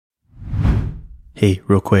Hey,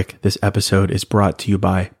 real quick, this episode is brought to you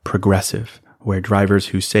by Progressive, where drivers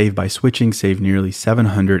who save by switching save nearly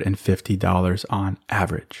 $750 on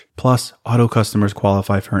average. Plus, auto customers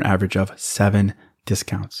qualify for an average of 7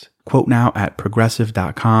 discounts. Quote now at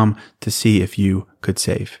progressive.com to see if you could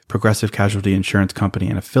save. Progressive Casualty Insurance Company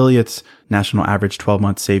and affiliates. National average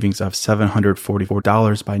 12-month savings of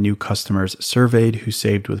 $744 by new customers surveyed who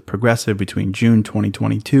saved with Progressive between June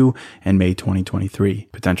 2022 and May 2023.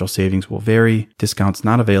 Potential savings will vary. Discounts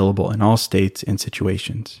not available in all states and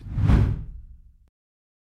situations.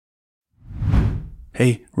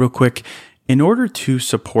 Hey, real quick. In order to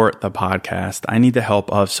support the podcast, I need the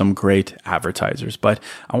help of some great advertisers, but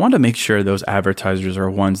I want to make sure those advertisers are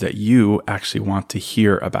ones that you actually want to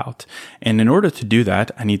hear about. And in order to do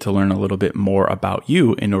that, I need to learn a little bit more about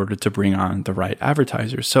you in order to bring on the right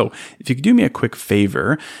advertisers. So if you could do me a quick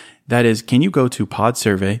favor, that is, can you go to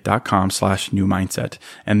podsurvey.com/newmindset,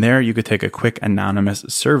 and there you could take a quick anonymous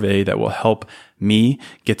survey that will help me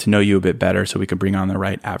get to know you a bit better so we can bring on the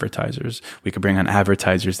right advertisers. We can bring on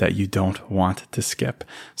advertisers that you don't want to skip.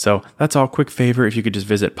 So that's all. Quick favor, if you could just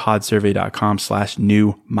visit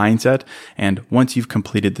podsurvey.com/newmindset. And once you've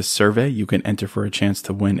completed the survey, you can enter for a chance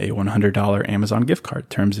to win a $100 Amazon gift card.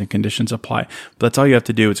 Terms and conditions apply. But that's all you have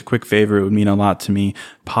to do. It's a quick favor. It would mean a lot to me.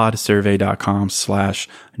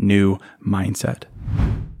 podsurvey.com/newmindset.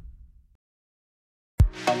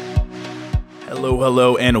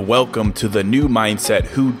 Hello, and welcome to the New Mindset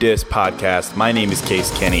Who Dis podcast. My name is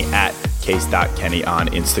Case Kenny at case.kenny on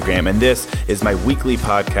Instagram, and this is my weekly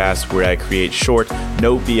podcast where I create short,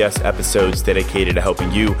 no BS episodes dedicated to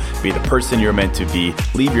helping you be the person you're meant to be,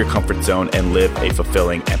 leave your comfort zone, and live a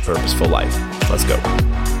fulfilling and purposeful life. Let's go.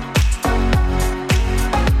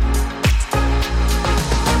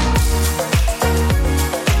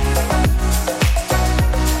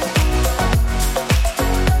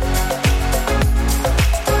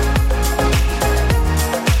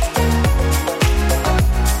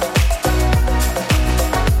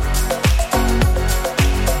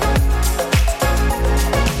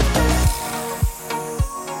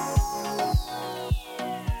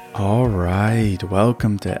 All right,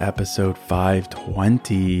 welcome to episode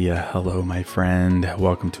 520. Hello, my friend.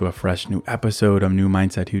 Welcome to a fresh new episode of New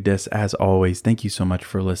Mindset Who Dis. As always, thank you so much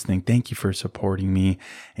for listening. Thank you for supporting me.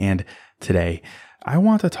 And today, I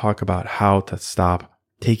want to talk about how to stop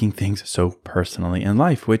taking things so personally in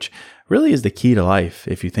life, which really is the key to life.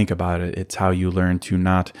 If you think about it, it's how you learn to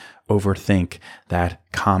not overthink that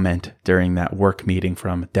comment during that work meeting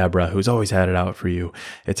from Deborah, who's always had it out for you.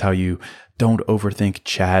 It's how you don't overthink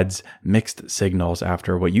Chad's mixed signals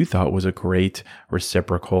after what you thought was a great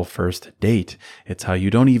reciprocal first date. It's how you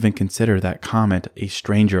don't even consider that comment a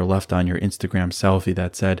stranger left on your Instagram selfie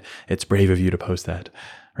that said, "It's brave of you to post that,"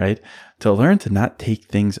 right? To learn to not take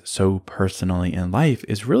things so personally in life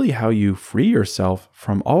is really how you free yourself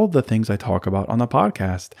from all of the things I talk about on the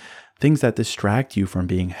podcast. Things that distract you from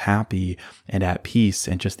being happy and at peace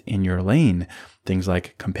and just in your lane. Things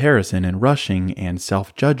like comparison and rushing and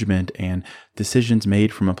self-judgment and decisions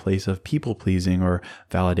made from a place of people-pleasing or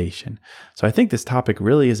validation. So I think this topic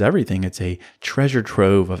really is everything. It's a treasure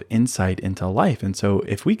trove of insight into life. And so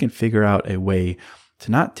if we can figure out a way to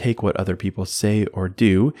not take what other people say or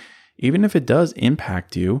do, even if it does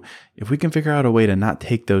impact you, if we can figure out a way to not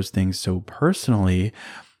take those things so personally,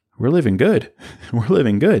 we're living good. We're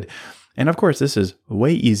living good. And of course, this is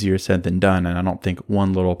way easier said than done. And I don't think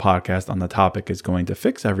one little podcast on the topic is going to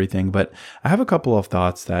fix everything. But I have a couple of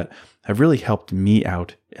thoughts that have really helped me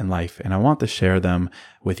out in life. And I want to share them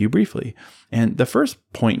with you briefly. And the first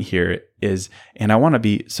point here is, and I want to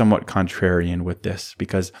be somewhat contrarian with this,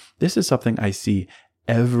 because this is something I see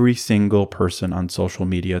every single person on social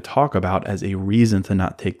media talk about as a reason to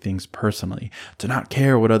not take things personally, to not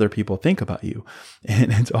care what other people think about you.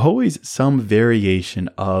 And it's always some variation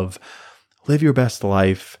of live your best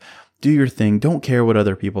life, do your thing, don't care what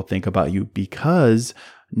other people think about you, because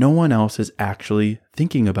no one else is actually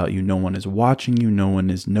thinking about you. No one is watching you. No one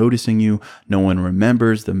is noticing you. No one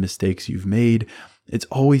remembers the mistakes you've made. It's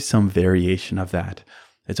always some variation of that.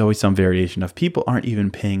 It's always some variation of people aren't even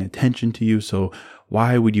paying attention to you, so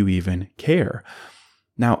why would you even care?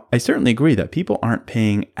 Now, I certainly agree that people aren't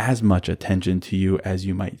paying as much attention to you as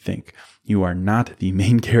you might think. You are not the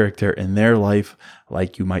main character in their life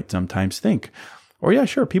like you might sometimes think. Or yeah,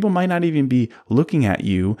 sure, people might not even be looking at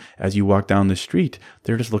you as you walk down the street.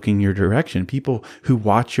 They're just looking your direction. People who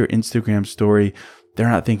watch your Instagram story, they're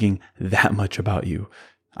not thinking that much about you.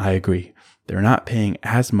 I agree. They're not paying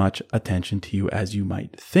as much attention to you as you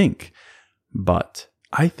might think. But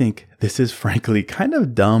I think this is frankly kind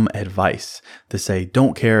of dumb advice to say,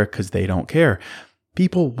 don't care because they don't care.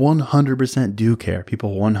 People 100% do care.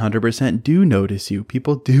 People 100% do notice you.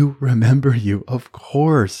 People do remember you. Of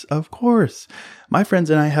course. My friends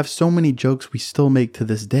and I have so many jokes we still make to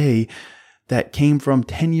this day that came from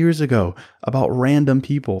 10 years ago about random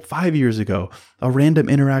people, 5 years ago, a random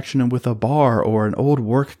interaction with a bar or an old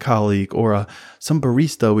work colleague or some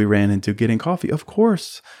barista we ran into getting coffee. Of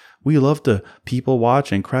course, we love to people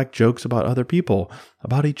watch and crack jokes about other people,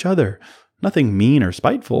 about each other. Nothing mean or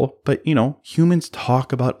spiteful, but humans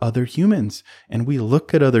talk about other humans and we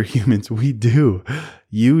look at other humans. We do.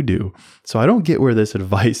 You do. So I don't get where this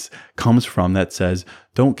advice comes from that says,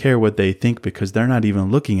 don't care what they think because they're not even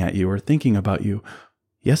looking at you or thinking about you.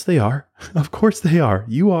 Yes, they are. Of course they are.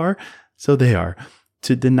 You are. So they are.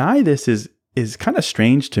 To deny this is kind of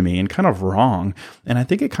strange to me and kind of wrong. And I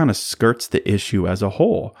think it kind of skirts the issue as a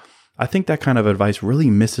whole. I think that kind of advice really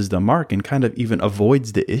misses the mark and kind of even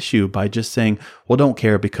avoids the issue by just saying, well, don't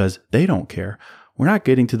care because they don't care. We're not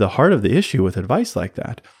getting to the heart of the issue with advice like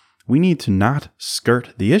that. We need to not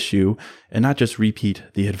skirt the issue and not just repeat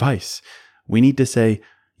the advice. We need to say,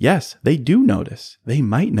 yes, they do notice. They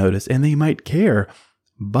might notice and they might care,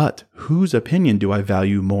 but whose opinion do I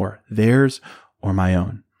value more, theirs or my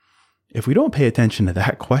own? If we don't pay attention to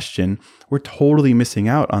that question, we're totally missing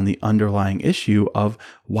out on the underlying issue of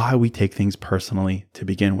why we take things personally to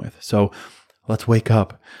begin with. So let's wake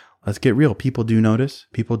up. Let's get real. People do notice.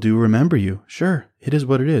 People do remember you. Sure, it is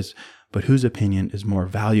what it is. But whose opinion is more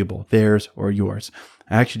valuable, theirs or yours?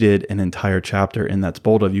 I actually did an entire chapter in That's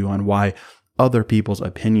Bold of You on why other people's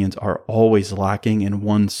opinions are always lacking in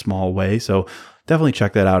one small way. So definitely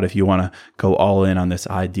check that out if you want to go all in on this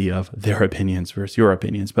idea of their opinions versus your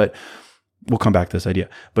opinions. But we'll come back to this idea.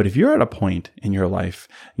 But if you're at a point in your life,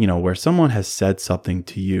 where someone has said something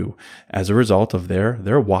to you as a result of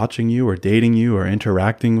they're watching you or dating you or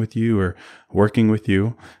interacting with you or working with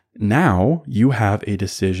you, now you have a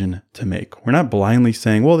decision to make. We're not blindly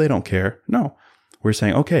saying, well, they don't care. No, we're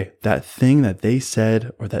saying, okay, that thing that they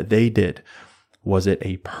said or that they did, was it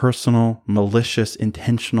a personal, malicious,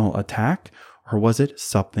 intentional attack? Or was it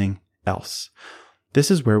something else? This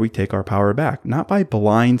is where we take our power back, not by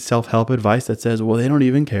blind self-help advice that says, well, they don't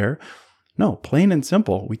even care. No, plain and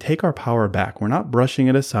simple, we take our power back. We're not brushing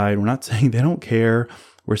it aside. We're not saying they don't care.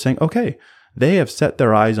 We're saying, okay, they have set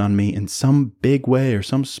their eyes on me in some big way or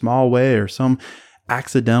some small way or some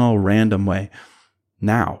accidental random way.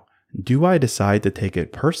 Now, do I decide to take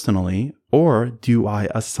it personally or do I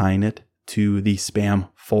assign it to the spam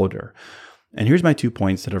folder? And here's my 2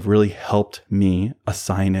 points that have really helped me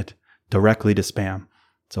assign it directly to spam.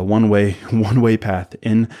 It's a one-way path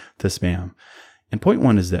into spam. And point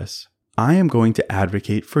 1 is this. I am going to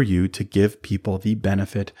advocate for you to give people the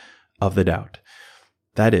benefit of the doubt.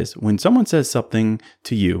 That is, when someone says something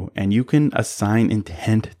to you and you can assign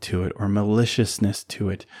intent to it or maliciousness to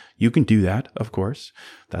it, you can do that, of course.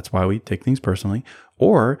 That's why we take things personally.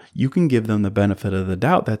 Or you can give them the benefit of the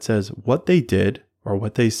doubt that says what they did or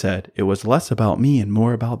what they said, it was less about me and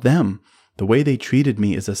more about them. The way they treated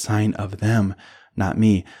me is a sign of them, not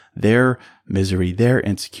me. Their misery, their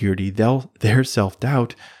insecurity, their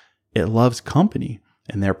self-doubt, it loves company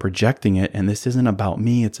and they're projecting it. And this isn't about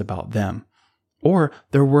me, it's about them. Or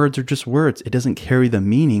their words are just words. It doesn't carry the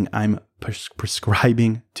meaning I'm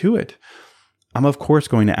prescribing to it. I'm of course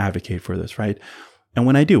going to advocate for this, right? And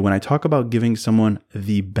when I talk about giving someone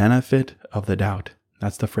the benefit of the doubt,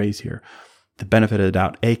 that's the phrase here, the benefit of the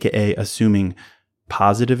doubt, aka assuming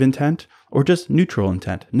positive intent or just neutral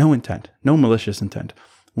intent, no malicious intent.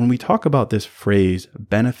 When we talk about this phrase,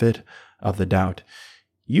 benefit of the doubt,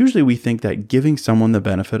 usually we think that giving someone the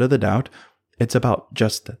benefit of the doubt, it's about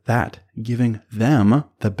just that, giving them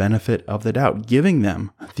the benefit of the doubt, giving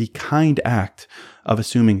them the kind act of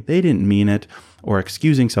assuming they didn't mean it or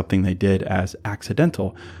excusing something they did as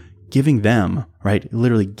accidental, giving them, right,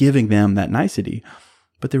 literally giving them that nicety.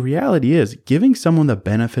 But the reality is giving someone the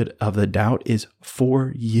benefit of the doubt is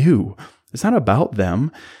for you. It's not about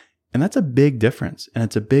them. And that's a big difference. And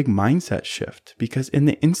it's a big mindset shift because in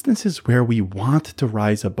the instances where we want to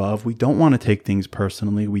rise above, we don't want to take things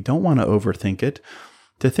personally. We don't want to overthink it.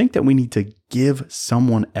 To think that we need to give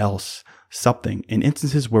someone else something in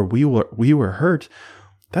instances where we were hurt,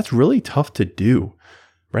 that's really tough to do,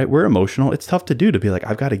 right? We're emotional. It's tough to do, to be like,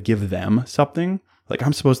 I've got to give them something. Like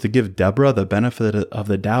I'm supposed to give Deborah the benefit of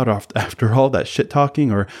the doubt after all that shit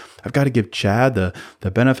talking, or I've got to give Chad the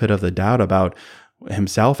benefit of the doubt about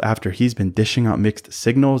himself after he's been dishing out mixed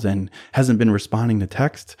signals and hasn't been responding to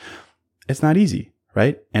text. It's not easy,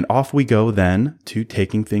 right? And off we go then to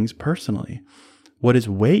taking things personally. What is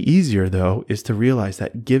way easier though is to realize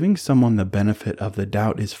that giving someone the benefit of the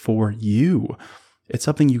doubt is for you. It's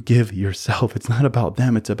something you give yourself. It's not about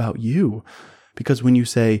them. It's about you. Because when you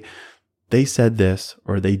say, they said this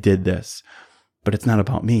or they did this, but it's not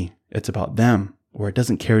about me, it's about them, or it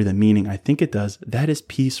doesn't carry the meaning I think it does, that is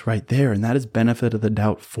peace right there. And that is benefit of the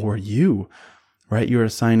doubt for you, right? You're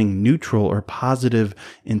assigning neutral or positive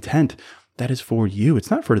intent. That is for you. It's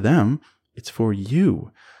not for them. It's for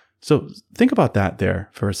you. So think about that there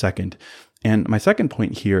for a second. And my second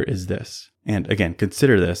point here is this. And again,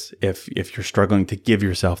 consider this if you're struggling to give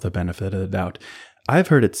yourself the benefit of the doubt. I've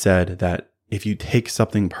heard it said that if you take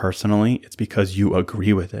something personally, it's because you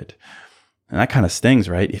agree with it. And that kind of stings,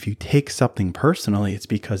 right? If you take something personally, it's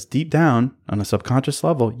because deep down on a subconscious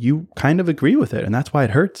level, you kind of agree with it. And that's why it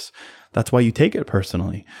hurts. That's why you take it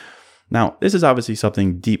personally. Now, this is obviously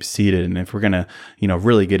something deep-seated. And if we're going to,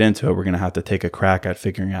 really get into it, we're going to have to take a crack at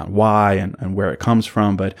figuring out why and where it comes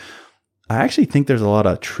from. But I actually think there's a lot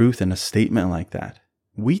of truth in a statement like that.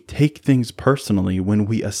 We take things personally when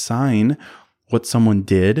we assign what someone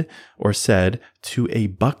did or said to a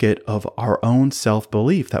bucket of our own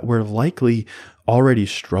self-belief that we're likely already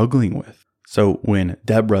struggling with. So when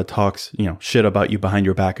Deborah talks, shit about you behind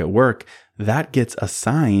your back at work, that gets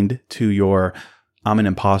assigned to your, I'm an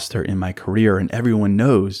imposter in my career and everyone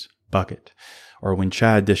knows bucket. Or when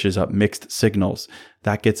Chad dishes up mixed signals,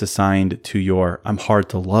 that gets assigned to your, I'm hard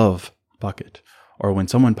to love bucket. Or when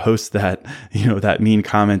someone posts that, that mean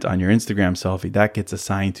comment on your Instagram selfie, that gets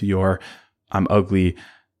assigned to your, I'm ugly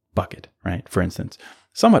bucket, right? For instance,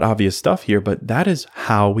 somewhat obvious stuff here, but that is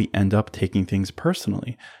how we end up taking things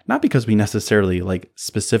personally. Not because we necessarily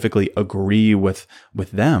specifically agree with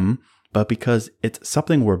them, but because it's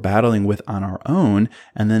something we're battling with on our own.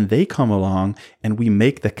 And then they come along and we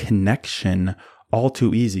make the connection all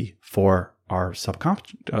too easy for our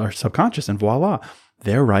subconscious, and voila,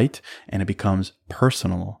 they're right. And it becomes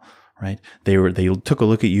personal. Right? They took a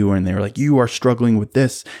look at you and they were like, you are struggling with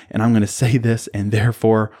this and I'm going to say this, and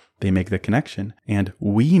therefore they make the connection, and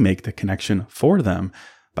we make the connection for them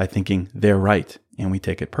by thinking they're right and we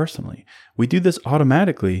take it personally. We do this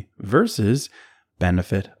automatically versus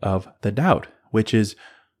benefit of the doubt, which is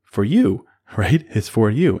for you, right? It's for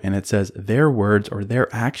you. And it says their words or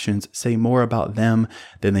their actions say more about them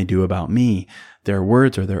than they do about me. Their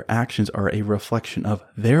words or their actions are a reflection of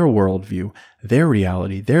their worldview, their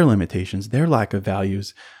reality, their limitations, their lack of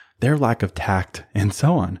values, their lack of tact, and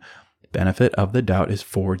so on. Benefit of the doubt is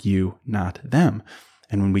for you, not them.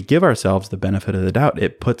 And when we give ourselves the benefit of the doubt,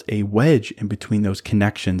 it puts a wedge in between those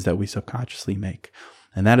connections that we subconsciously make.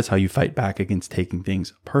 And that is how you fight back against taking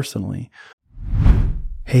things personally.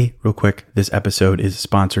 Hey, real quick, this episode is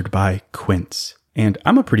sponsored by Quince. And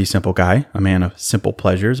I'm a pretty simple guy, a man of simple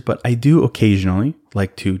pleasures, but I do occasionally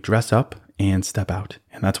like to dress up and step out.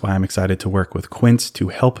 And that's why I'm excited to work with Quince to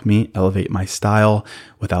help me elevate my style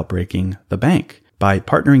without breaking the bank. By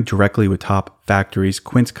partnering directly with top factories,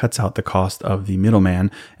 Quince cuts out the cost of the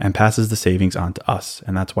middleman and passes the savings on to us.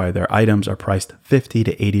 And that's why their items are priced 50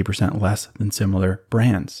 to 80% less than similar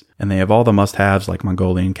brands. And they have all the must-haves like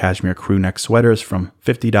Mongolian cashmere crew neck sweaters from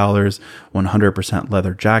 $50, 100%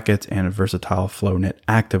 leather jackets, and versatile flow knit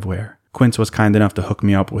activewear. Quince was kind enough to hook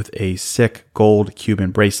me up with a sick gold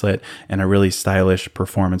Cuban bracelet and a really stylish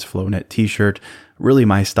performance flow knit t-shirt. Really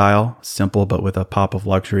my style, simple but with a pop of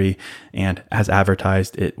luxury, and as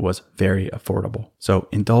advertised, it was very affordable. So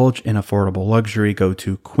indulge in affordable luxury. Go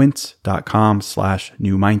to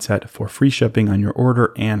quince.com/new mindset for free shipping on your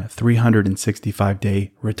order and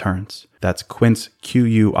 365-day returns. That's Quince,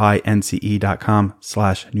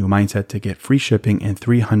 QUINCE.com/new mindset to get free shipping and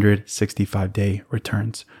 365-day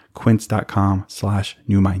returns.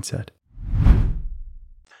 Quince.com/new mindset.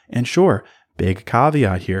 And sure, big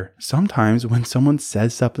caveat here. Sometimes when someone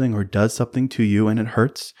says something or does something to you and it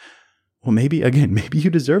hurts, well, maybe you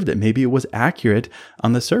deserved it. Maybe it was accurate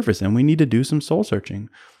on the surface and we need to do some soul searching.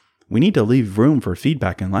 We need to leave room for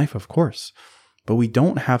feedback in life, of course, but we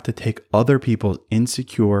don't have to take other people's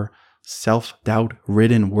insecure, self-doubt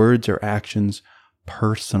ridden words or actions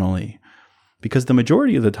personally. Because the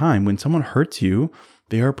majority of the time when someone hurts you,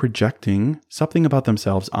 they are projecting something about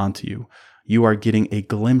themselves onto you. You are getting a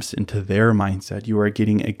glimpse into their mindset. You are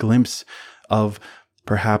getting a glimpse of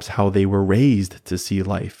perhaps how they were raised to see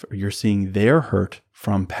life. Or you're seeing their hurt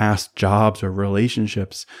from past jobs or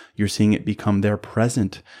relationships. You're seeing it become their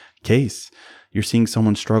present case. You're seeing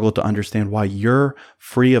someone struggle to understand why you're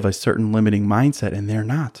free of a certain limiting mindset and they're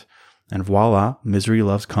not. And voila, misery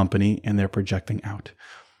loves company and they're projecting out.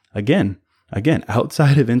 Again,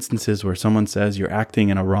 outside of instances where someone says you're acting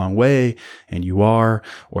in a wrong way and you are,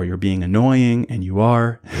 or you're being annoying and you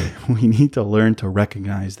are, we need to learn to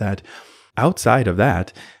recognize that outside of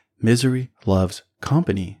that, misery loves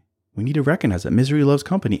company. we need to recognize that misery loves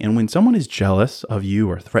company. And when someone is jealous of you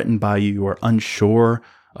or threatened by you or unsure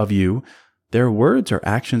of you, their words or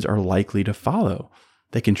actions are likely to follow.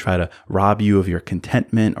 They can try to rob you of your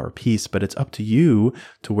contentment or peace, but it's up to you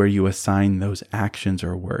to where you assign those actions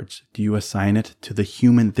or words. Do you assign it to the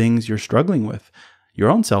human things you're struggling with? Your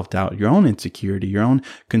own self-doubt, your own insecurity, your own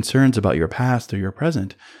concerns about your past or your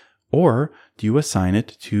present? Or do you assign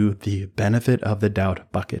it to the benefit of the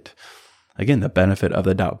doubt bucket? Again, the benefit of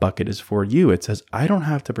the doubt bucket is for you. It says, I don't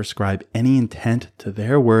have to prescribe any intent to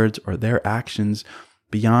their words or their actions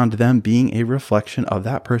beyond them being a reflection of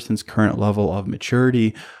that person's current level of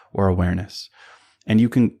maturity or awareness. And you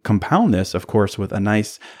can compound this, of course, with a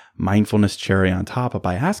nice mindfulness cherry on top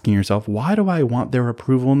by asking yourself, why do I want their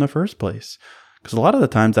approval in the first place? Because a lot of the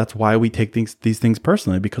times that's why we take these things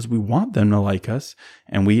personally, because we want them to like us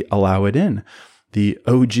and we allow it in. The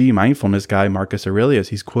OG mindfulness guy, Marcus Aurelius,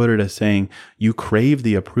 he's quoted as saying, you crave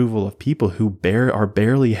the approval of people who are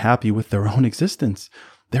barely happy with their own existence.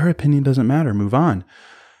 Their opinion doesn't matter. Move on.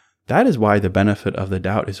 That is why the benefit of the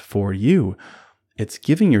doubt is for you. It's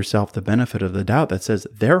giving yourself the benefit of the doubt that says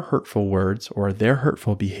their hurtful words or their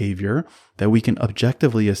hurtful behavior that we can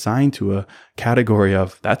objectively assign to a category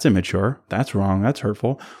of that's immature, that's wrong, that's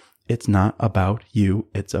hurtful. It's not about you.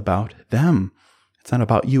 It's about them. It's not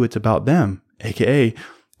about you. It's about them. AKA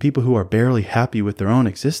people who are barely happy with their own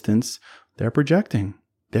existence. They're projecting.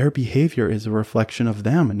 Their behavior is a reflection of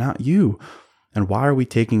them, not you. And why are we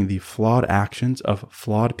taking the flawed actions of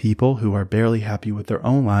flawed people who are barely happy with their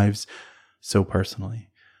own lives so personally?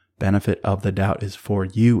 Benefit of the doubt is for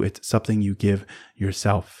you. It's something you give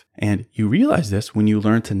yourself. And you realize this when you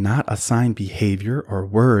learn to not assign behavior or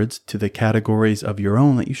words to the categories of your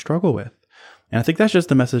own that you struggle with. And I think that's just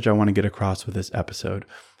the message I want to get across with this episode.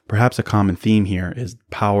 Perhaps a common theme here is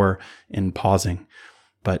power in pausing.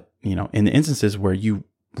 But, in the instances where you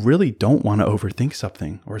really don't want to overthink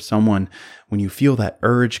something or someone, when you feel that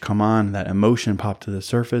urge come on, that emotion pop to the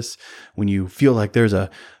surface, when you feel like there's a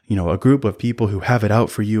group of people who have it out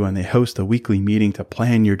for you and they host a weekly meeting to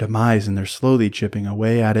plan your demise and they're slowly chipping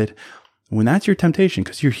away at it, when that's your temptation,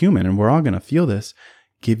 because you're human and we're all going to feel this,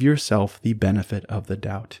 give yourself the benefit of the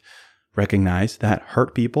doubt. Recognize that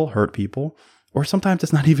hurt people, or sometimes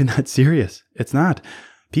it's not even that serious. It's not.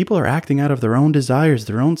 People are acting out of their own desires,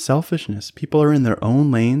 their own selfishness. People are in their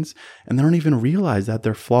own lanes and they don't even realize that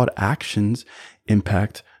their flawed actions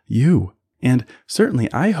impact you. And certainly,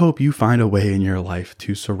 I hope you find a way in your life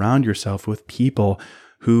to surround yourself with people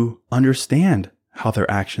who understand how their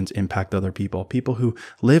actions impact other people, people who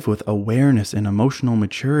live with awareness and emotional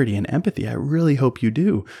maturity and empathy. I really hope you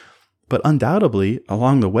do. But undoubtedly,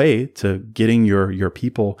 along the way to getting your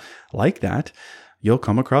people like that, you'll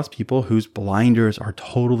come across people whose blinders are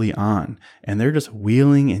totally on and they're just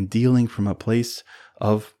wheeling and dealing from a place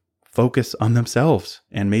of focus on themselves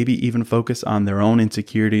and maybe even focus on their own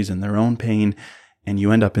insecurities and their own pain, and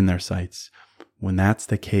you end up in their sights. When that's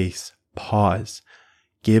the case, pause.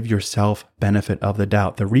 Give yourself benefit of the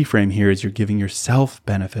doubt. The reframe here is you're giving yourself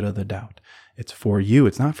benefit of the doubt. It's for you.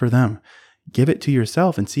 It's not for them. Give it to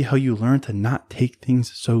yourself and see how you learn to not take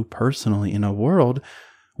things so personally in a world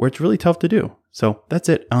where it's really tough to do. So that's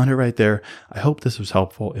it. I'll end it right there. I hope this was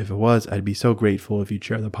helpful. If it was, I'd be so grateful if you'd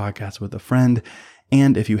share the podcast with a friend.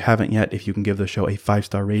 And if you haven't yet, if you can give the show a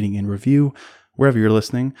 5-star rating and review wherever you're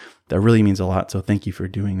listening, that really means a lot. So thank you for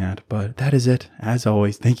doing that. But that is it. As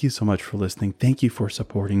always, thank you so much for listening. Thank you for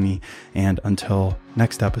supporting me. And until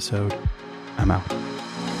next episode, I'm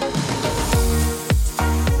out.